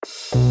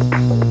Right,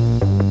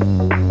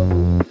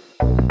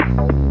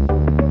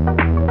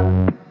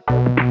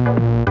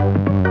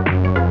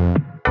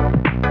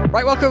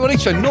 welcome everybody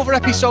to another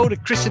episode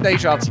of Chris and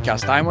Dave's Reality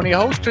Cast. I'm one of your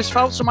hosts, Chris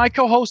Phelps, and my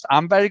co-host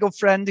and very good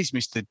friend is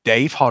Mr.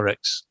 Dave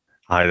Horrocks.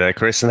 Hi there,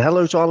 Chris, and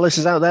hello to our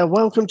listeners out there.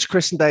 Welcome to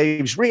Chris and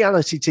Dave's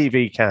Reality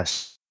TV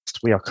Cast.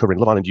 We are covering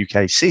Love Island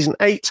UK Season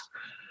 8,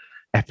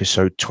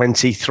 Episode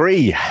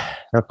 23.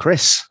 Now,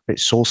 Chris, a bit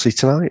saucy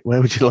tonight.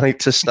 Where would you like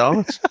to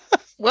start?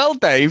 Well,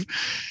 Dave,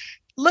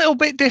 a little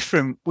bit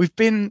different. We've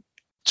been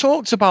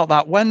talked about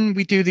that when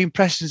we do the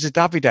impressions of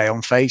Davide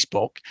on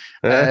Facebook.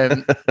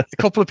 A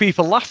couple of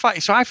people laugh at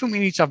it, so I think we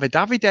need to have a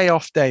Davide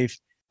off, Dave.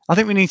 I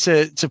think we need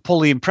to pull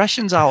the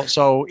impressions out.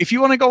 So if you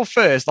want to go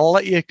first, I'll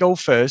let you go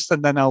first,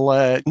 and then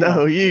I'll...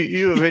 No,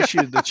 you have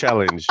issued the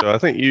challenge, so I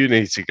think you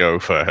need to go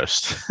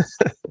first.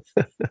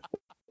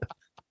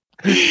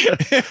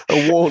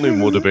 A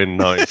warning would have been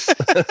nice.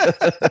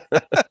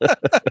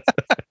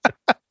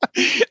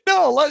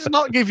 No, let's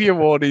not give you a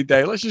warning,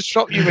 Dave. Let's just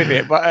drop you in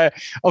it. But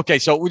okay,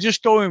 so we're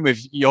just going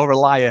with "You're a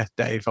liar,"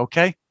 Dave.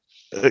 Okay,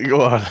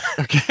 go on.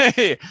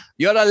 Okay,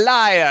 you're a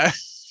liar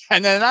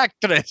and an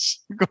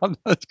actress. Go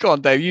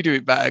on, Dave. You do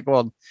it better. Go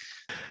on.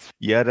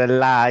 You're a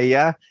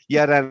liar.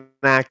 You're an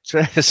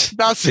actress.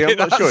 That's See, it.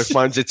 I'm not sure if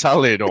mine's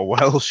Italian or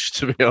Welsh,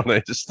 to be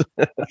honest.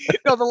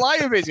 No, the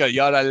liar bit's going.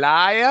 You're a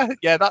liar.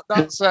 Yeah,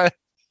 that's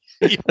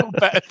you're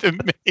better than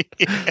me.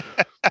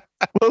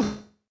 Well.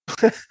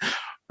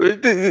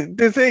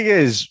 The thing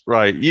is,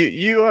 right,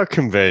 you are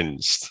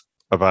convinced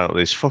about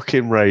this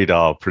fucking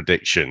radar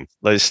prediction.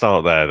 Let's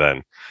start there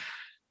then.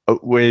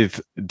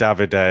 With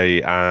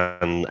Davide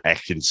and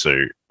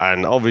Ekin-Su.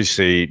 And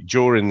obviously,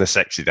 during the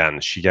sexy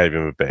dance, she gave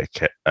him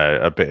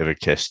a bit of a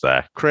kiss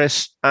there.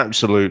 Chris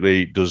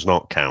absolutely does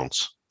not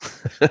count.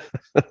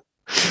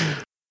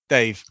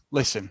 Dave,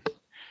 listen.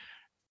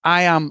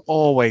 I am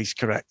always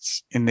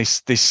correct in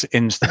this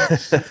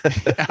instance.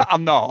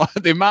 I'm not.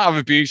 The amount of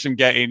abuse I'm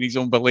getting is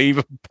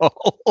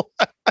unbelievable.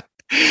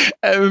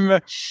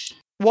 What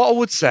I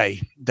would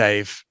say,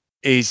 Dave,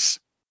 is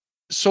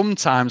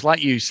sometimes,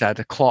 like you said,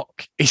 a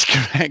clock is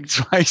correct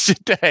twice a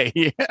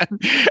day.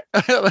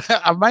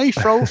 I may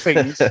throw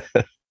things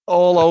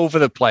all over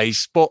the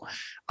place, but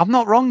I'm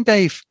not wrong,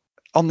 Dave,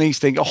 on these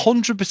things.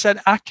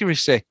 100%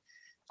 accuracy.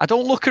 I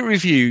don't look at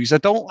reviews. I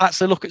don't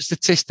actually look at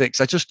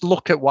statistics. I just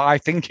look at what I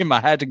think in my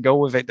head and go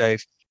with it,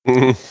 Dave.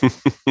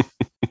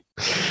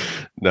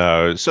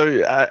 No.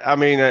 So, I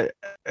mean,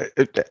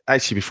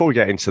 actually, before we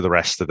get into the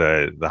rest of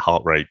the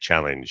heart rate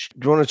challenge,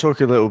 do you want to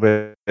talk a little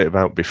bit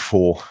about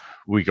before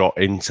we got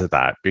into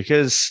that?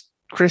 Because,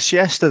 Chris,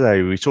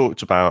 yesterday we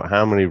talked about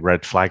how many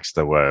red flags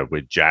there were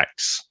with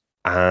Jax.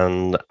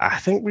 And I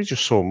think we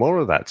just saw more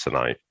of that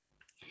tonight.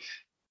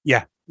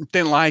 Yeah.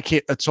 Didn't like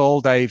it at all,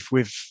 Dave,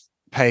 with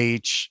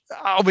Paige.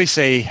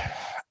 Obviously,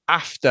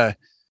 after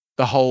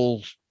the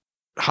whole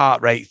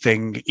heart rate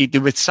thing, they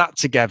were sat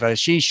together.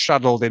 She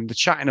straddled him, they're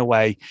chatting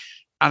away,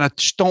 and I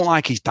just don't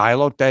like his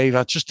dialogue, Dave.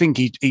 I just think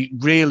he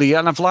really,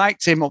 and I've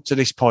liked him up to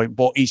this point,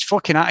 but his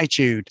fucking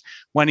attitude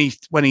when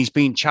he's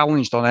being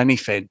challenged on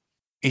anything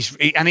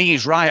and he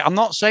is right. I'm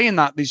not saying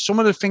that. There's some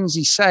of the things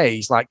he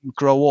says, like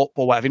grow up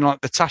or whatever,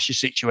 like the Tasha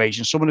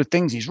situation. Some of the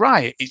things he's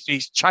right.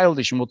 He's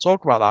childish, and we'll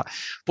talk about that.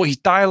 But his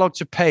dialogue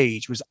to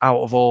Paige was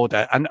out of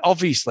order, and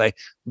obviously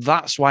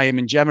that's why him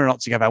and Gemma are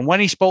not together. And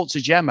when he spoke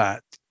to Gemma,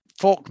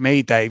 fuck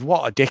me, Dave,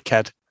 what a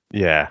dickhead.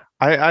 Yeah,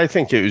 I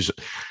think it was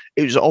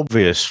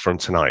obvious from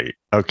tonight.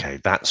 Okay,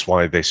 that's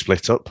why they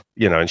split up.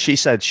 And she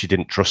said she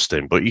didn't trust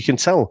him, but you can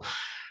tell.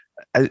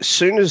 As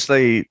soon as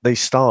they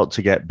start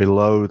to get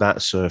below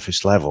that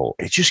surface level,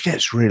 it just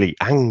gets really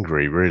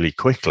angry really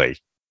quickly.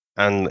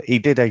 And he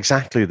did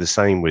exactly the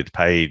same with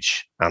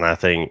Paige. And I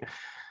think,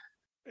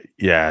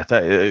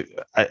 I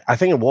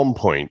think at one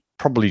point,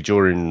 probably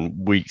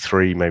during week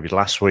 3, maybe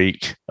last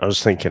week, I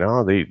was thinking,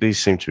 these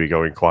seem to be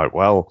going quite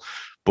well.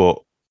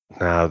 But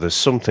now there's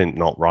something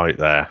not right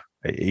there.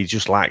 He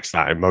just lacks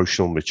that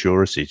emotional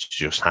maturity to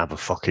just have a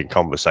fucking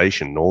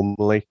conversation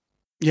normally.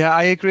 Yeah,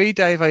 I agree,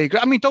 Dave. I agree.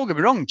 I mean, don't get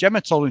me wrong.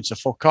 Gemma told him to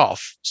fuck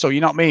off. So you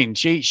know what I mean?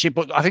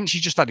 But I think she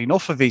just had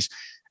enough of his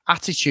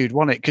attitude,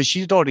 wasn't it? Because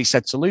she'd already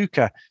said to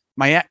Luca,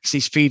 my ex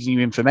is feeding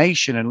you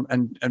information.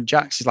 And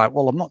Jax is like,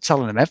 well, I'm not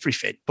telling him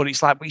everything. But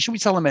it's like, well, you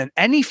shouldn't be telling him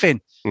anything.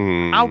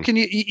 How can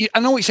you I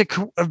know it's a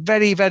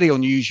very, very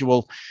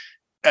unusual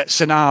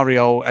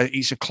scenario.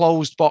 It's a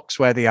closed box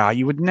where they are.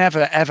 You would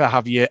never, ever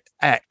have your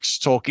ex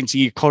talking to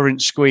your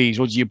current squeeze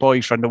or your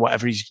boyfriend or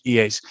whatever he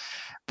is.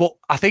 But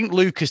I think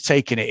Luca's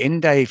taking it in,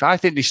 Dave. I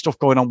think there's stuff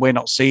going on we're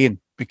not seeing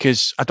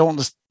because I don't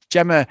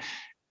understand.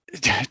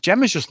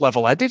 Gemma's just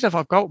level-headed, if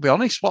I've got to be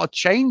honest. What a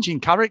change in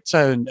character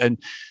and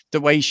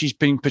the way she's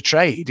been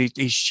portrayed.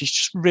 She's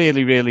just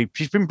really, really,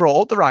 she's been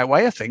brought up the right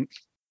way, I think,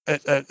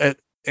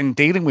 in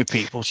dealing with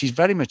people. She's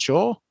very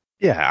mature.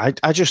 Yeah,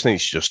 I just think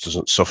she just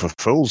doesn't suffer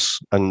fools,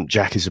 and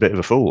Jack is a bit of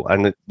a fool.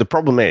 And the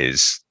problem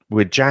is,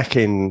 with Jack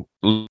in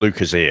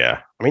Luca's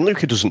ear, I mean,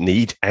 Luca doesn't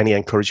need any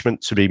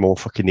encouragement to be more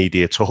fucking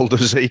needy at all,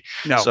 does he?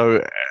 No.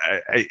 So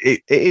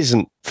it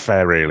isn't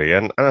fair, really.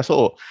 And I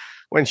thought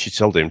when she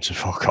told him to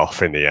fuck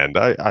off in the end,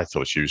 I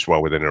thought she was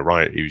well within her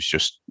right. He was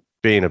just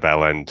being a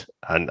bell end,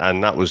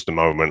 and that was the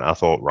moment I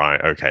thought, right,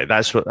 okay,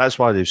 that's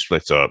why they've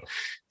split up.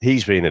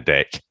 He's being a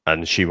dick,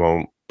 and she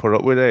won't put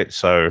up with it.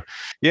 So,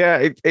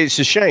 yeah, it's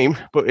a shame,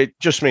 but it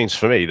just means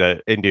for me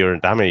that India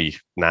and Dami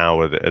now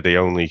are the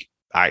only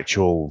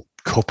actual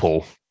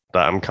couple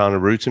that I'm kind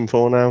of rooting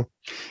for now.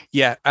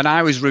 Yeah, and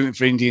I was rooting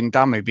for India and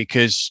Dami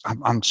because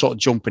I'm sort of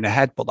jumping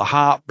ahead, but the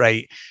heart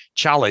rate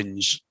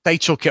challenge, they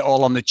took it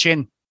all on the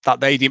chin that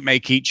they didn't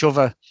make each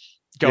other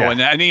go.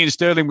 Yeah. And Ian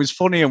Sterling was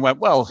funny and went,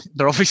 well,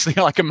 they're obviously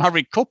like a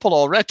married couple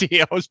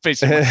already. I was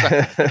basically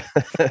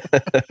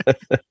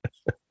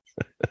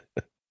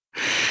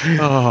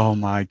oh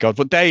my God.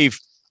 But Dave,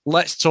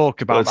 let's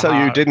talk about I'll tell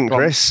you who didn't,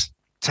 Chris.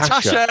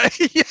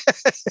 Tasha.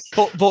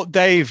 Yeah. But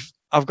Dave,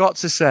 I've got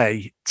to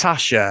say,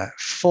 Tasha,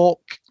 fuck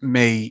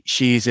me,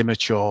 she is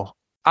immature.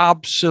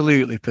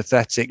 Absolutely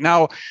pathetic.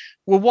 Now,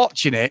 we're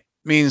watching it,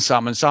 me and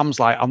Sam's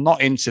like, I'm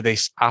not into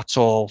this at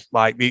all.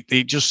 Like,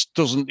 it just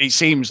doesn't, it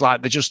seems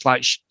like they're just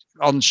like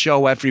on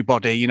show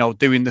everybody, you know,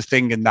 doing the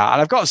thing and that.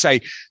 And I've got to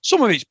say,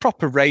 some of it's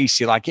proper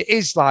racy. Like, it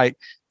is part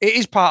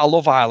of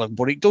Love Island,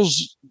 but it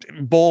does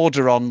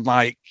border on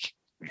like,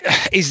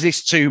 is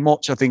this too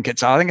much? I think I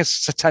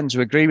tend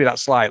to agree with that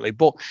slightly.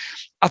 But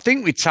I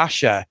think with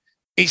Tasha,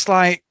 it's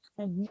like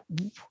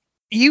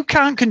you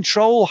can't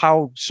control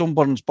how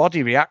someone's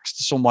body reacts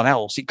to someone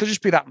else. It could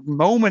just be that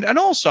moment. And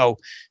also,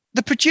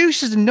 the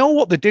producers know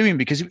what they're doing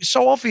because it was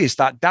so obvious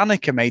that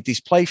Danica made this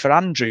play for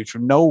Andrew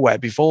from nowhere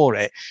before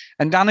it.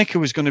 And Danica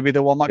was going to be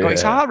the one that got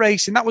his heart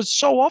racing. That was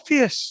so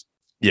obvious.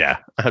 Yeah,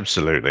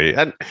 absolutely.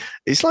 And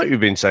it's like we've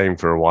been saying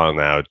for a while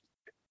now,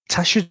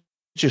 Tasha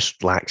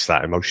just lacks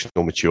that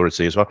emotional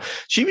maturity as well.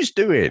 She was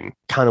doing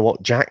kind of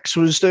what Jax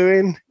was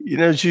doing. You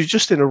know, she was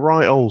just in a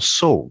right old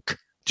sulk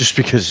just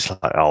because it's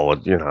like, oh,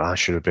 you know, I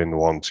should have been the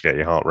one to get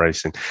your heart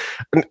racing.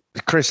 And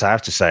Chris, I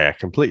have to say, I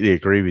completely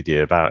agree with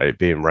you about it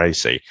being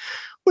racy.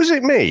 Was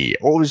it me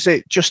or was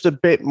it just a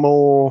bit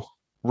more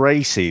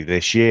racy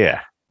this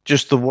year?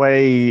 Just the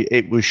way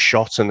it was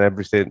shot and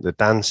everything, the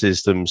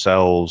dances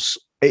themselves,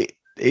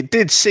 it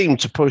did seem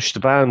to push the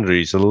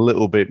boundaries a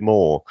little bit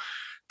more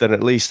than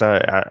at least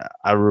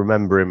I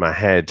remember in my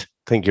head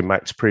thinking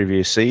back to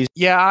previous seasons.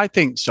 Yeah, I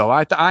think so.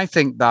 I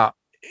think that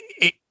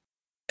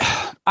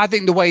I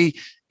think the way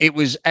it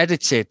was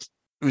edited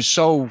was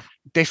so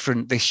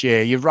different this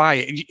year. You're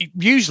right.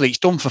 Usually it's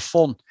done for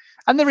fun.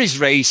 And there is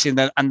racing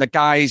and the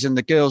guys and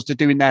the girls, they're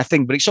doing their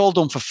thing, but it's all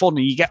done for fun.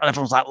 And you get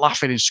everyone's like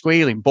laughing and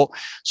squealing. But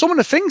some of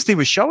the things they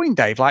were showing,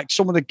 Dave, like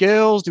some of the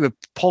girls, they were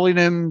pulling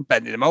them,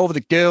 bending them over. The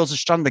girls are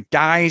stranded. The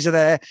guys are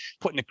there,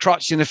 putting the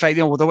crotch in the face,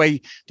 you know, the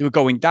way they were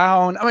going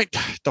down. I mean,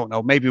 don't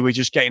know. Maybe we're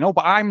just getting old,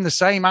 but I'm the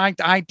same.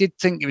 I did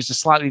think it was a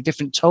slightly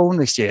different tone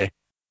this year.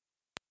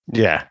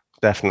 Yeah,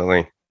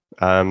 definitely.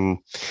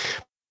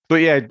 But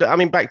yeah, I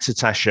mean, back to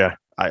Tasha,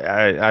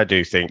 I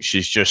do think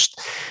she's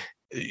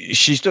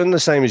done the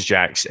same as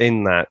Jax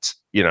in that,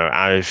 you know,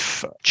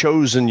 I've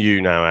chosen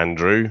you now,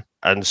 Andrew.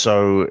 And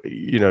so,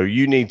 you know,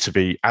 you need to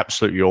be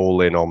absolutely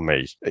all in on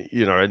me,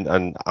 you know,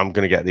 and I'm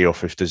going to get the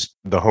off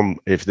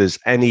if there's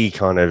any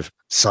kind of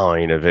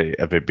sign of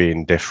it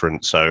being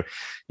different. So,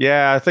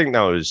 yeah, I think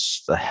that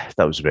was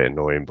a bit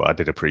annoying, but I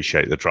did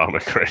appreciate the drama,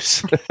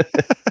 Chris.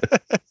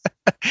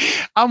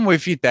 I'm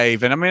with you,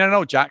 Dave. And I mean, I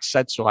know Jack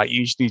said so, like,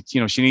 she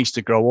needs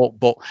to grow up,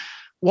 but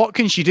what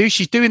can she do?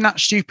 She's doing that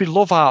stupid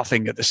love art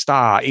thing at the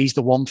start. He's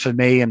the one for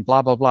me and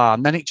blah, blah, blah.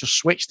 And then it just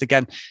switched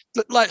again.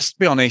 Let's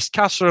be honest,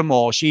 Casa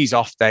Amor, she's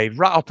off, Dave,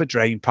 right up a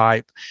drain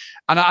pipe.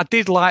 And I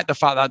did like the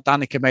fact that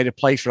Danica made a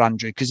play for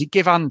Andrew because he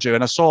gave Andrew,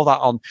 and I saw that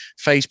on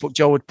Facebook,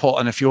 Joe had put,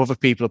 and a few other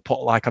people had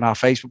put like on our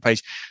Facebook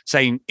page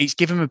saying it's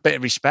given him a bit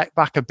of respect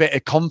back, a bit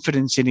of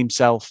confidence in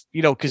himself,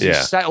 you know, because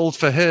he's settled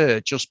for her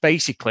just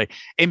basically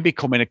in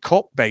becoming a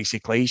cup,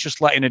 basically. He's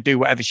just letting her do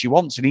whatever she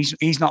wants. And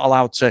he's not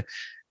allowed to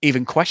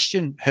even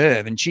question her,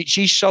 and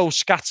she's so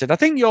scattered. I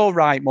think you're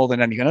right more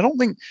than anything. I don't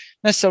think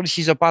necessarily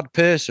she's a bad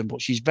person,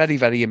 but she's very,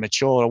 very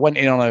immature. I went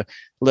in on a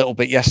little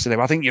bit yesterday,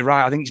 but I think you're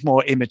right. I think it's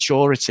more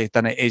immaturity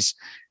than it is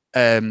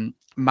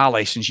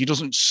malice, and she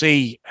doesn't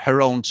see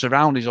her own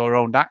surroundings or her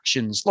own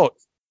actions. Look,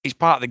 it's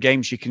part of the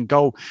game. She can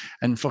go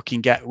and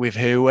fucking get with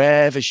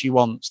whoever she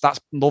wants. That's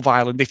Love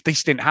Island. If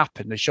this didn't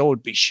happen, the show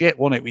would be shit,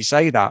 wouldn't it? We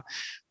say that,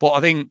 but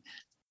I think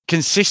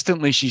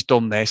consistently she's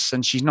done this,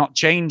 and she's not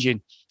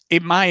changing.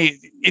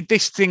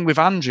 This thing with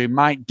Andrew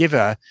might give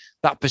her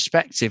that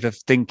perspective of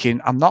thinking,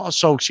 I'm not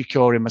so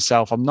secure in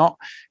myself.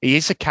 He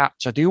is a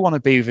catch. I do want to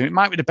be with him. It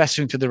might be the best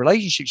thing for the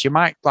relationships. You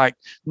might like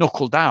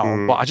knuckle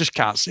down, but I just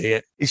can't see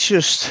it. It's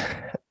just,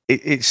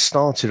 it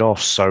started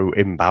off so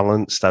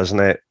imbalanced,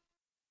 hasn't it?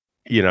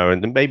 You know,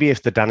 and maybe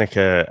if the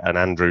Danica and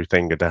Andrew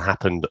thing had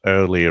happened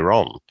earlier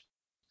on,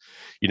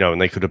 you know,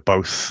 and they could have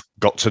both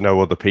got to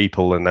know other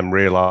people and then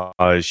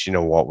realized, you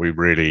know what, we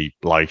really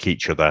like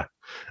each other.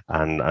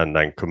 And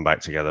then come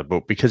back together.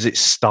 But because it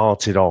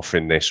started off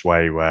in this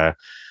way where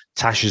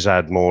Tasha's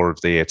had more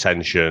of the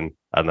attention,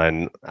 And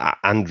then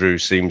Andrew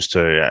seems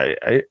to.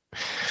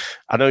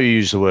 I know you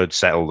use the word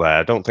settle there.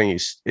 I don't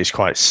think it's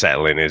quite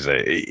settling, is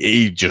it?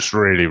 He just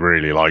really,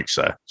 really likes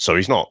her, so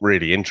he's not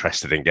really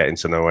interested in getting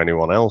to know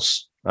anyone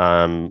else.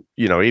 Even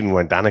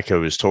when Danica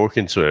was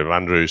talking to him,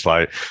 Andrew's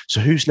like,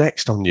 "So who's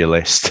next on your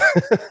list?"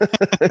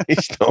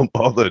 He's not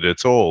bothered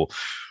at all.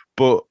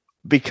 But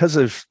because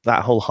of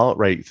that whole heart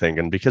rate thing,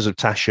 and because of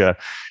Tasha,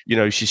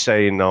 she's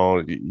saying,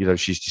 "No,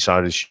 she's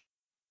decided she's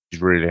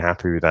really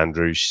happy with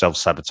Andrew. She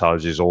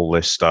self-sabotages all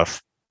this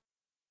stuff."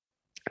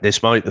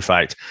 Despite the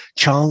fact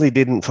Charlie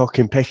didn't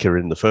fucking pick her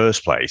in the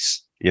first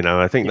place.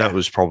 I think that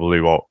was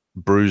probably what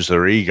bruised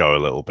her ego a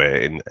little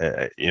bit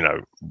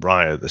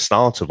right at the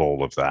start of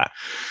all of that.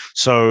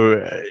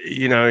 So,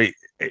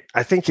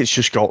 I think it's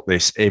just got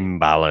this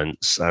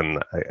imbalance.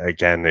 And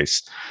again,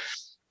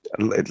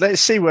 let's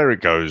see where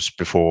it goes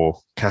before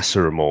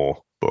Casa Amor.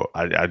 But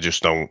I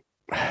just don't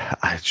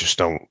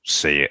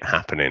see it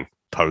happening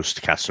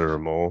post Casa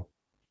Amor.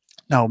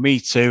 No, me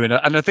too. And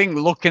I think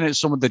looking at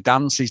some of the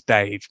dances,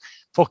 Dave,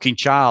 fucking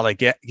Charlie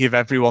give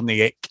everyone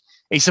the ick.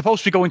 He's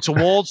supposed to be going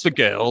towards the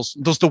girls,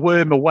 does the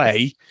worm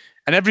away,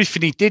 and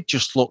everything he did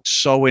just looked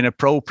so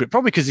inappropriate.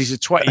 Probably because there's a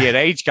 20-year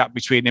age gap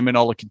between him and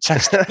all the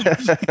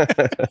contestants.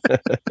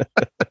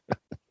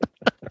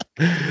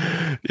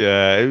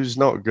 Yeah, it was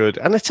not good.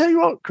 And I tell you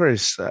what,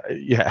 Chris,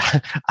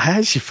 I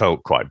actually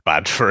felt quite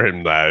bad for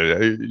him now.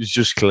 It was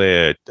just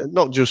clear,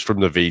 not just from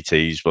the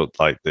VTs, but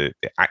like the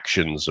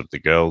actions of the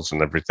girls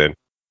and everything.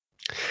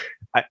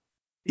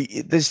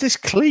 There's this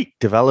clique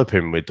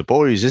developing with the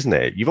boys, isn't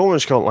it? You've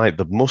almost got like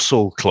the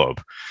muscle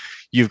club.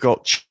 You've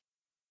got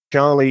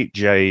Charlie,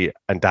 Jay,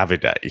 and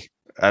Davide,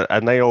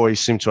 and they always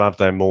seem to have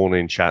their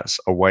morning chats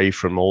away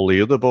from all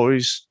the other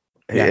boys.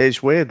 Yeah.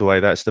 It's weird the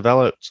way that's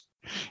developed.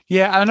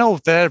 Yeah, I know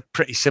they're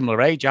pretty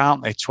similar age,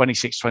 aren't they?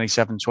 26,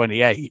 27,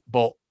 28,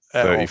 but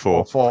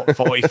 34.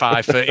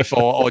 45,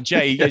 34, or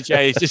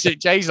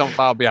Jay's not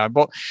far behind.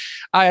 But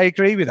I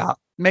agree with that.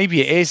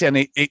 Maybe it is,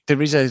 and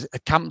there is a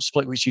camp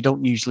split which you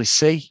don't usually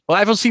see. Well,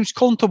 everyone seems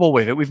comfortable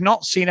with it. We've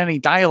not seen any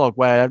dialogue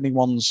where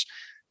anyone's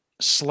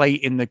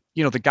slating the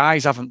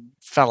guys haven't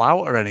fell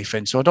out or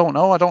anything. So I don't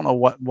know. I don't know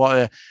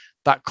what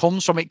that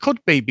comes from. It could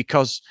be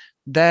because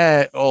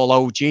they're all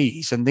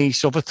OGs and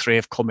these other three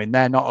have come in.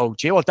 They're not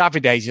OG. Well,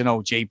 Davide's an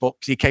OG, but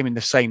he came in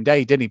the same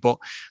day, didn't he? But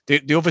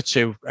the other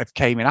two have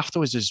came in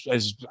afterwards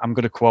as I'm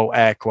going to quote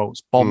air quotes,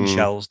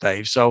 bombshells,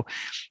 Dave. So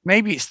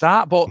maybe it's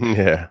that. But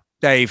yeah,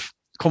 Dave,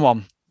 come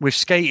on. We've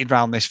skated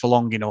around this for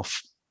long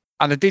enough.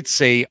 And I did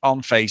see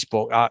on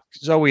Facebook,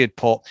 Zoe had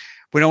put,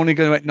 we're only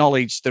going to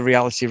acknowledge the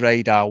reality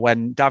radar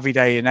when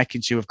Davide and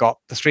Ekin-Su have got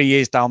the 3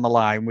 years down the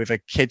line with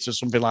their kids or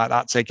something like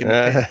that taking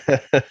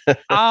the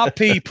Are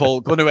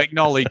people going to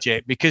acknowledge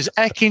it? Because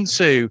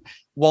Ekin-Su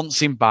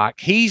wants him back.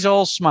 He's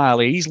all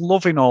smiley. He's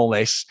loving all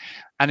this.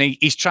 And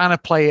he's trying to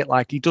play it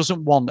like he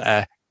doesn't want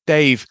her.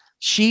 Dave,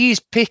 she's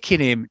picking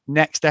him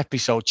next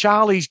episode.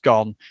 Charlie's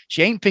gone.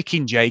 She ain't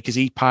picking Jay because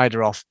he pied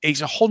her off.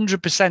 It's 100%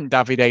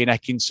 Davide and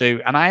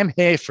Ekin-Su, and I am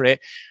here for it.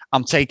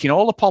 I'm taking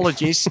all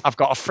apologies. I've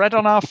got a thread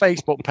on our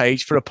Facebook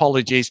page for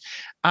apologies.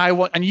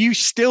 And you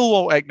still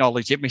won't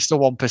acknowledge it, Mr.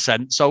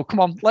 1%. So come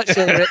on, let's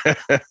hear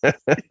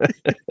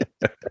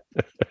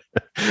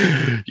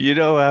it. You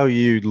know how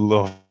you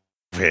love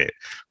it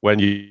when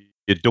you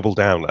double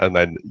down and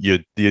then you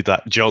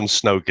that Jon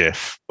Snow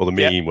gif or the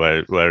meme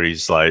where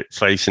he's like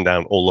facing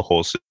down all the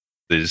horses.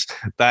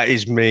 That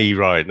is me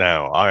right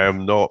now. I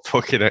am not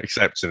fucking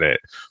accepting it,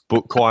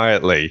 but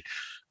quietly.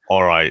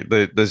 All right,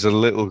 there's a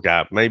little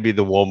gap. Maybe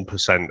the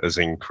 1% has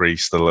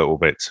increased a little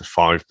bit to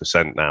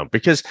 5% now,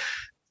 because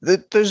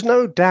there's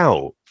no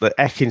doubt that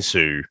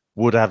Ekin-Su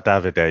would have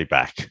Davide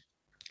back.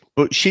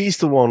 But she's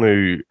the one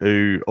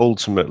who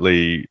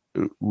ultimately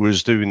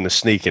was doing the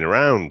sneaking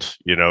around,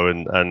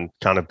 and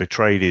kind of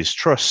betrayed his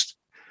trust.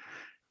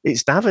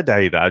 It's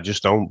Davide that I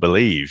just don't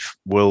believe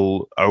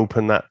will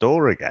open that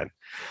door again.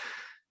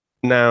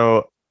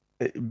 Now,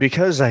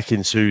 because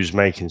Ekin-Su's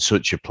making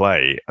such a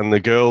play and the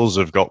girls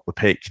have got the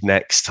pick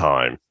next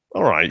time,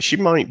 all right, she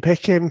might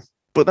pick him,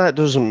 but that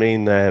doesn't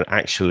mean they're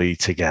actually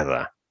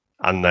together.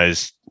 And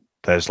there's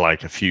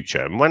like a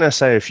future. And when I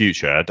say a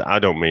future, I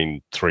don't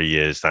mean 3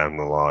 years down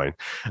the line.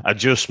 I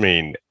just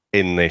mean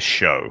in this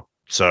show.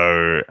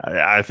 So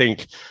I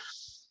think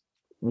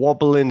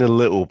wobbling a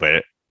little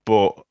bit,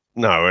 but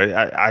no,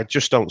 I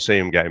just don't see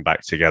them getting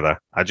back together.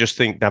 I just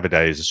think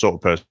Davide is the sort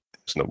of person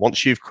that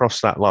once you've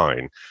crossed that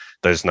line,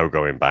 there's no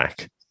going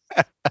back.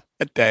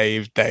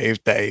 Dave.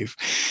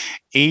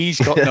 He's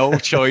got no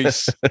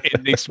choice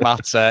in this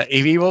matter.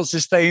 If he wants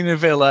to stay in the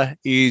villa,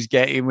 he's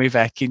getting with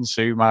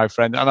Ekin-Su, my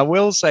friend. And I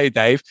will say,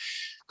 Dave,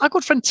 our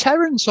good friend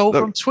Terence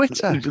over on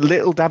Twitter.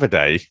 Little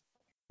Davide.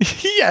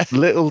 Yeah.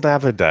 Little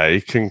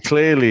Davide can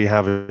clearly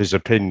have his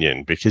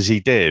opinion, because he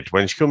did.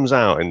 When she comes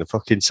out in the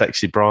fucking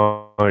sexy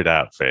bride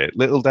outfit,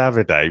 little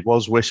Davide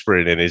was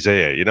whispering in his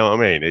ear. You know what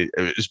I mean?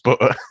 It was, but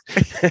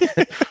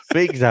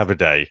Big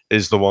Davide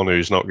is the one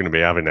who's not going to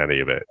be having any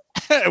of it.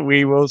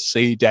 We will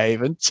see,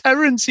 Dave. And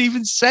Terence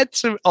even said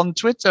on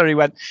Twitter, he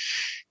went,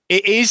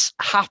 It is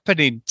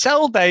happening.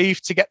 Tell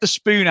Dave to get the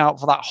spoon out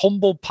for that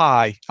humble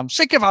pie. I'm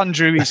sick of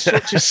Andrew. He's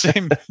such a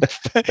sim.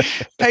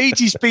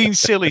 Paige is being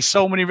silly.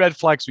 So many red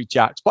flags with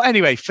Jax. But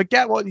anyway,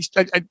 forget what he's...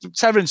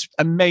 Terence,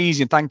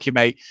 amazing. Thank you,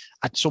 mate.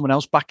 I had someone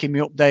else backing me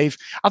up, Dave.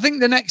 I think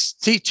the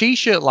next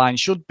T-shirt line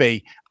should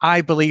be, I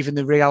believe in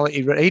the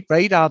reality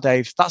radar,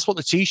 Dave. That's what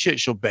the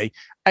T-shirt should be.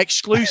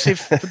 Exclusive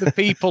for the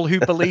people who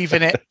believe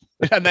in it.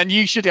 And then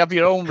you should have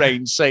your own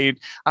range saying,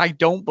 I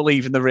don't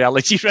believe in the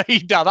reality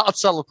radar. That'll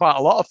sell quite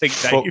a lot of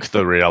things, Dave. Fuck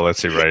the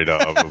reality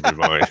radar will be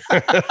mine.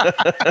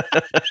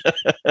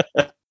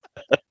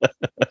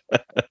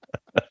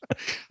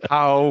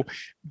 How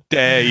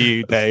dare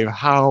you, Dave?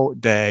 How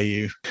dare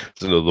you?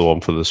 There's another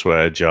one for the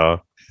swear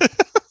jar.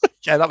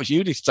 Yeah, that was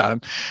you this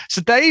time.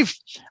 So, Dave,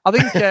 I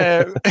think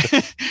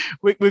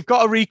we've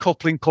got a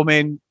recoupling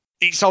coming.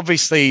 It's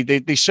obviously,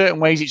 there's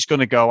certain ways it's going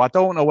to go. I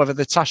don't know whether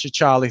the Tasha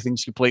Charlie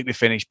thing's completely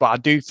finished, but I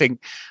do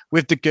think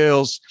with the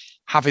girls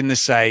having the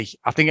say,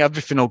 I think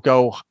everything will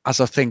go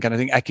as I think, and I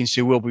think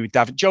Ekin-Su will be with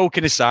David.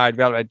 Joking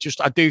aside, I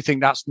do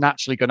think that's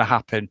naturally going to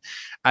happen.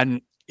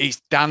 And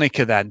it's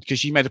Danica then, because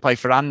she made a play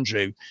for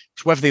Andrew.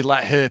 It's whether they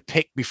let her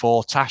pick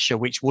before Tasha,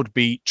 which would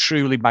be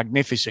truly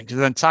magnificent, because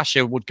then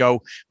Tasha would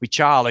go with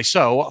Charlie.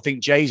 So I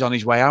think Jay's on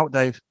his way out,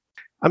 Dave.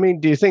 I mean,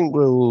 do you think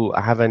we'll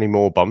have any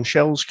more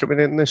bombshells coming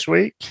in this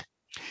week?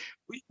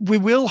 We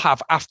will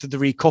have after the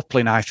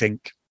recoupling, I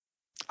think.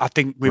 I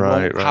think we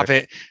won't have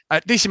it.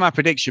 This is my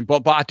prediction,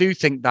 but I do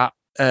think that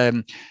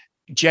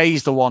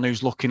Jay's the one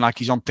who's looking like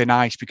he's on thin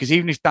ice, because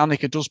even if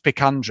Danica does pick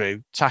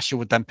Andrew, Tasha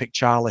would then pick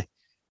Charlie.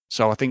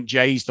 So I think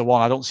Jay's the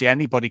one. I don't see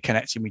anybody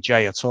connecting with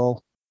Jay at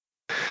all.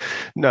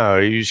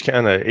 No,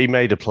 he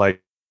made a play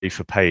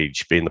for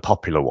Paige being the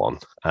popular one,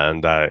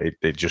 and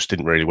it just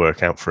didn't really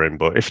work out for him.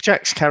 But if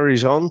Jax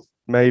carries on,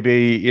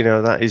 maybe,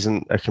 that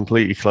isn't a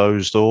completely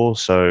closed door.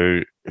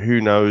 So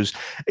who knows?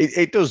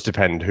 It does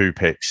depend who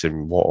picks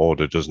in what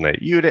order, doesn't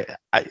it?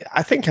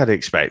 I think I'd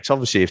expect,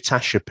 obviously, if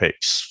Tasha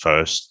picks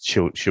first,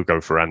 she'll go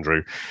for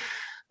Andrew.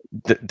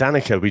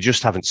 Danica, we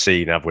just haven't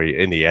seen, have we,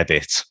 in the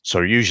edit?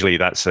 So usually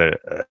that's a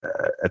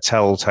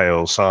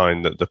telltale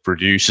sign that the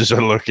producers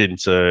are looking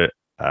to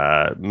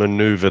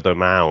maneuver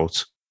them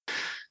out.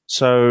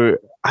 So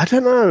I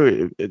don't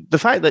know. The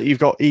fact that you've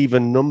got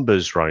even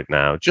numbers right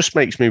now just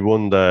makes me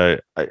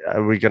wonder,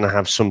 are we going to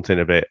have something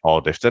a bit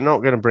odd? If they're not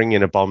going to bring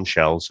in a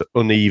bombshell to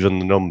uneven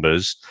the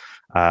numbers,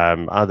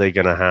 are they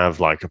going to have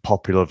like a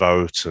popular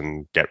vote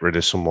and get rid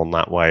of someone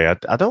that way?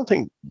 I don't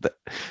think that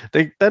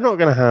they're not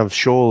going to have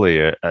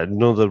surely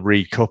another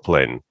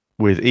recoupling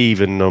with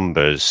even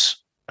numbers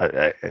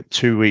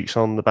 2 weeks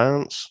on the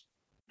bounce.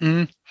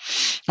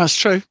 That's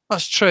true.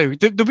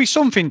 There'll be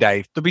something,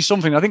 Dave. There'll be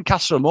something. I think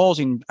Casa Amor's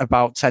in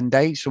about 10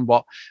 days from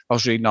what I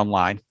was reading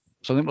online.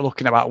 So I think we're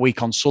looking at about a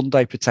week on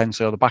Sunday,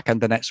 potentially, or the back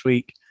end of next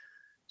week.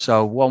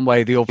 So one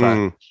way or the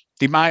other.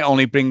 They might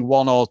only bring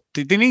one, or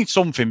they need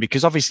something,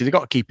 because obviously they've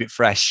got to keep it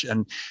fresh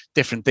and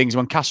different things.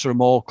 When Casa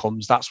Amor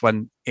comes, that's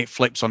when it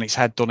flips on its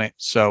head, doesn't it?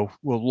 So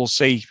we'll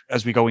see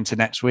as we go into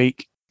next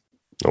week.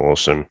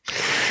 Awesome.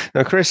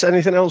 Now, Chris,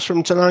 anything else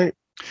from tonight?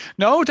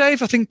 No,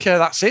 Dave, I think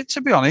that's it,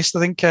 to be honest. I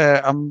think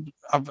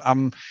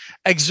I'm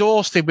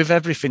exhausted with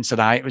everything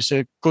tonight. It was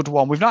a good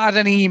one. We've not had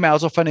any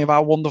emails off any of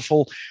our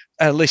wonderful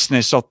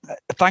listeners. So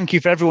thank you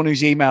for everyone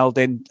who's emailed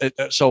in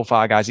so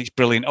far, guys. It's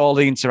brilliant. All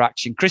the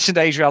interaction. Chris and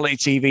Dave's Reality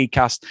TV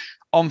cast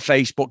on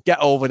Facebook. Get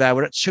over there.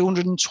 We're at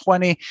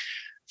 220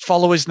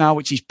 followers now,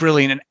 which is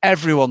brilliant. And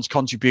everyone's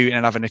contributing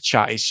and having a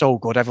chat. It's so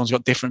good. Everyone's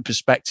got different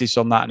perspectives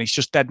on that. And it's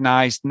just dead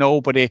nice.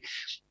 Nobody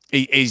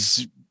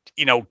is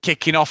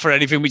kicking off or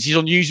anything, which is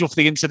unusual for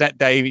the internet,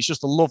 Dave. It's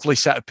just a lovely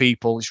set of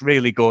people. It's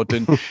really good.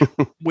 And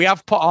we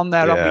have put on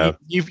there,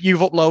 you've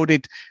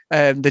uploaded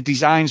the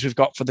designs we've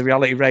got for the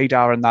Reality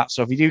Radar and that.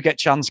 So if you do get a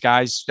chance,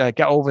 guys, get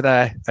over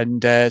there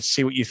and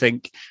see what you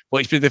think.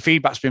 But the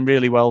feedback's been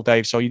really well,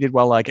 Dave. So you did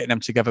well getting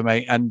them together,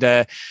 mate. And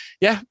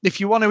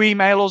if you want to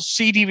email us,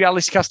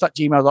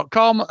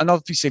 cdrealitycast@gmail.com. And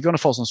obviously, if you want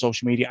to follow us on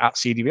social media,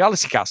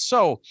 @cdrealitycast.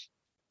 So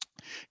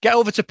get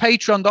over to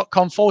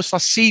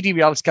patreon.com/CD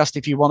Realitycast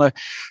if you want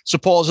to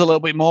support us a little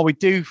bit more. We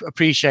do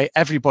appreciate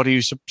everybody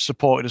who's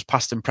supported us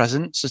past and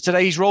present. So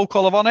today's roll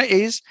call of honour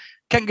is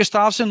Kent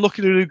Gustafson,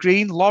 Lucky Lulu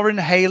Green, Lauren,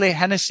 Haley,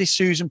 Hennessy,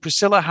 Susan,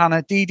 Priscilla,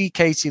 Hannah, Dee Dee,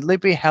 Katie,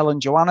 Libby, Helen,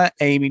 Joanna,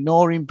 Amy,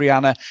 Noreen,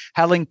 Brianna,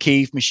 Helen,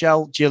 Keith,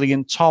 Michelle,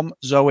 Gillian, Tom,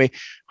 Zoe,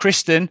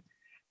 Kristen,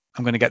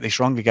 I'm going to get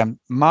this wrong again,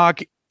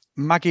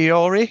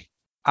 Maggiore,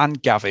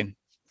 and Gavin.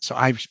 So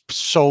I'm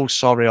so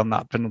sorry on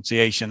that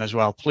pronunciation as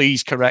well.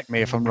 Please correct me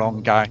if I'm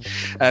wrong, Guy.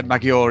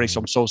 Maggiore, so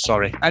I'm so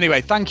sorry.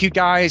 Anyway, thank you,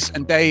 guys.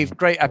 And Dave,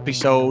 great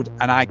episode.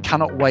 And I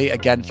cannot wait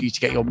again for you to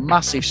get your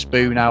massive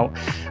spoon out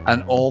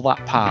and all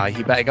that pie.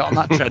 You better get on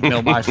that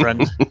treadmill, my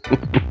friend.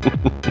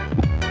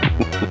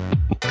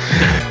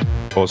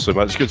 Awesome.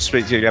 Well, it's good to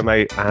speak to you again,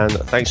 mate. And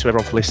thanks to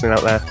everyone for listening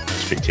out there.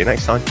 Speak to you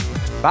next time.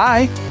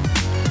 Bye.